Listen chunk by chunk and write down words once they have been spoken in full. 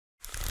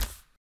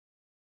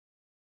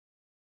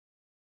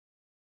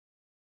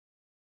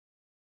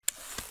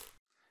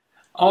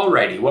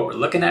Alrighty, what we're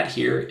looking at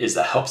here is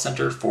the Help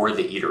Center for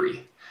The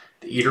Eatery.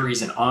 The Eatery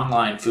is an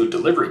online food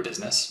delivery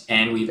business,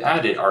 and we've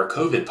added our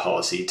COVID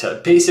policy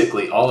to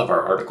basically all of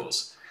our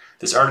articles.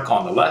 This article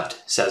on the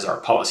left says our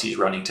policy is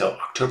running till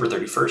October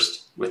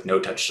 31st with no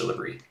touch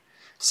delivery.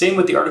 Same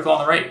with the article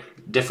on the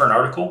right. Different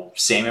article,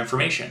 same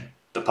information.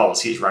 The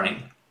policy is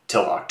running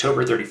till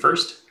October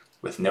 31st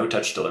with no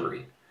touch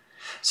delivery.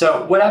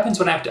 So what happens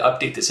when I have to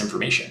update this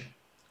information?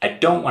 I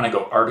don't want to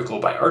go article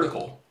by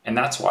article, and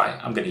that's why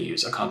I'm going to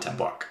use a content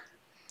block.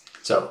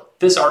 So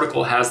this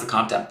article has the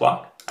content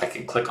block. I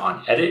can click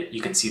on edit.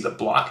 You can see the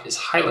block is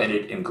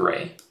highlighted in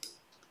gray.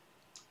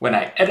 When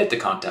I edit the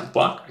content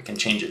block, I can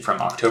change it from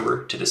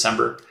October to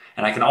December,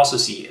 and I can also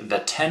see the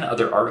 10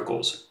 other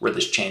articles where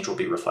this change will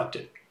be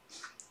reflected.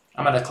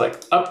 I'm going to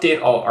click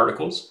update all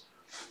articles,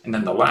 and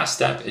then the last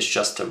step is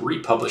just to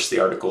republish the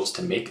articles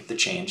to make the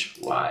change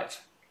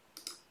live.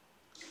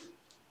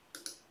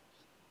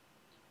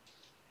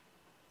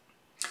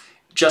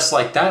 Just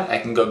like that, I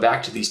can go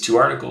back to these two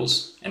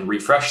articles and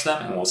refresh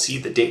them, and we'll see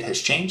the date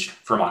has changed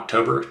from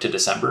October to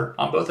December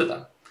on both of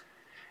them.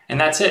 And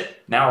that's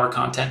it. Now our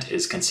content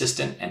is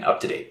consistent and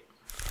up to date.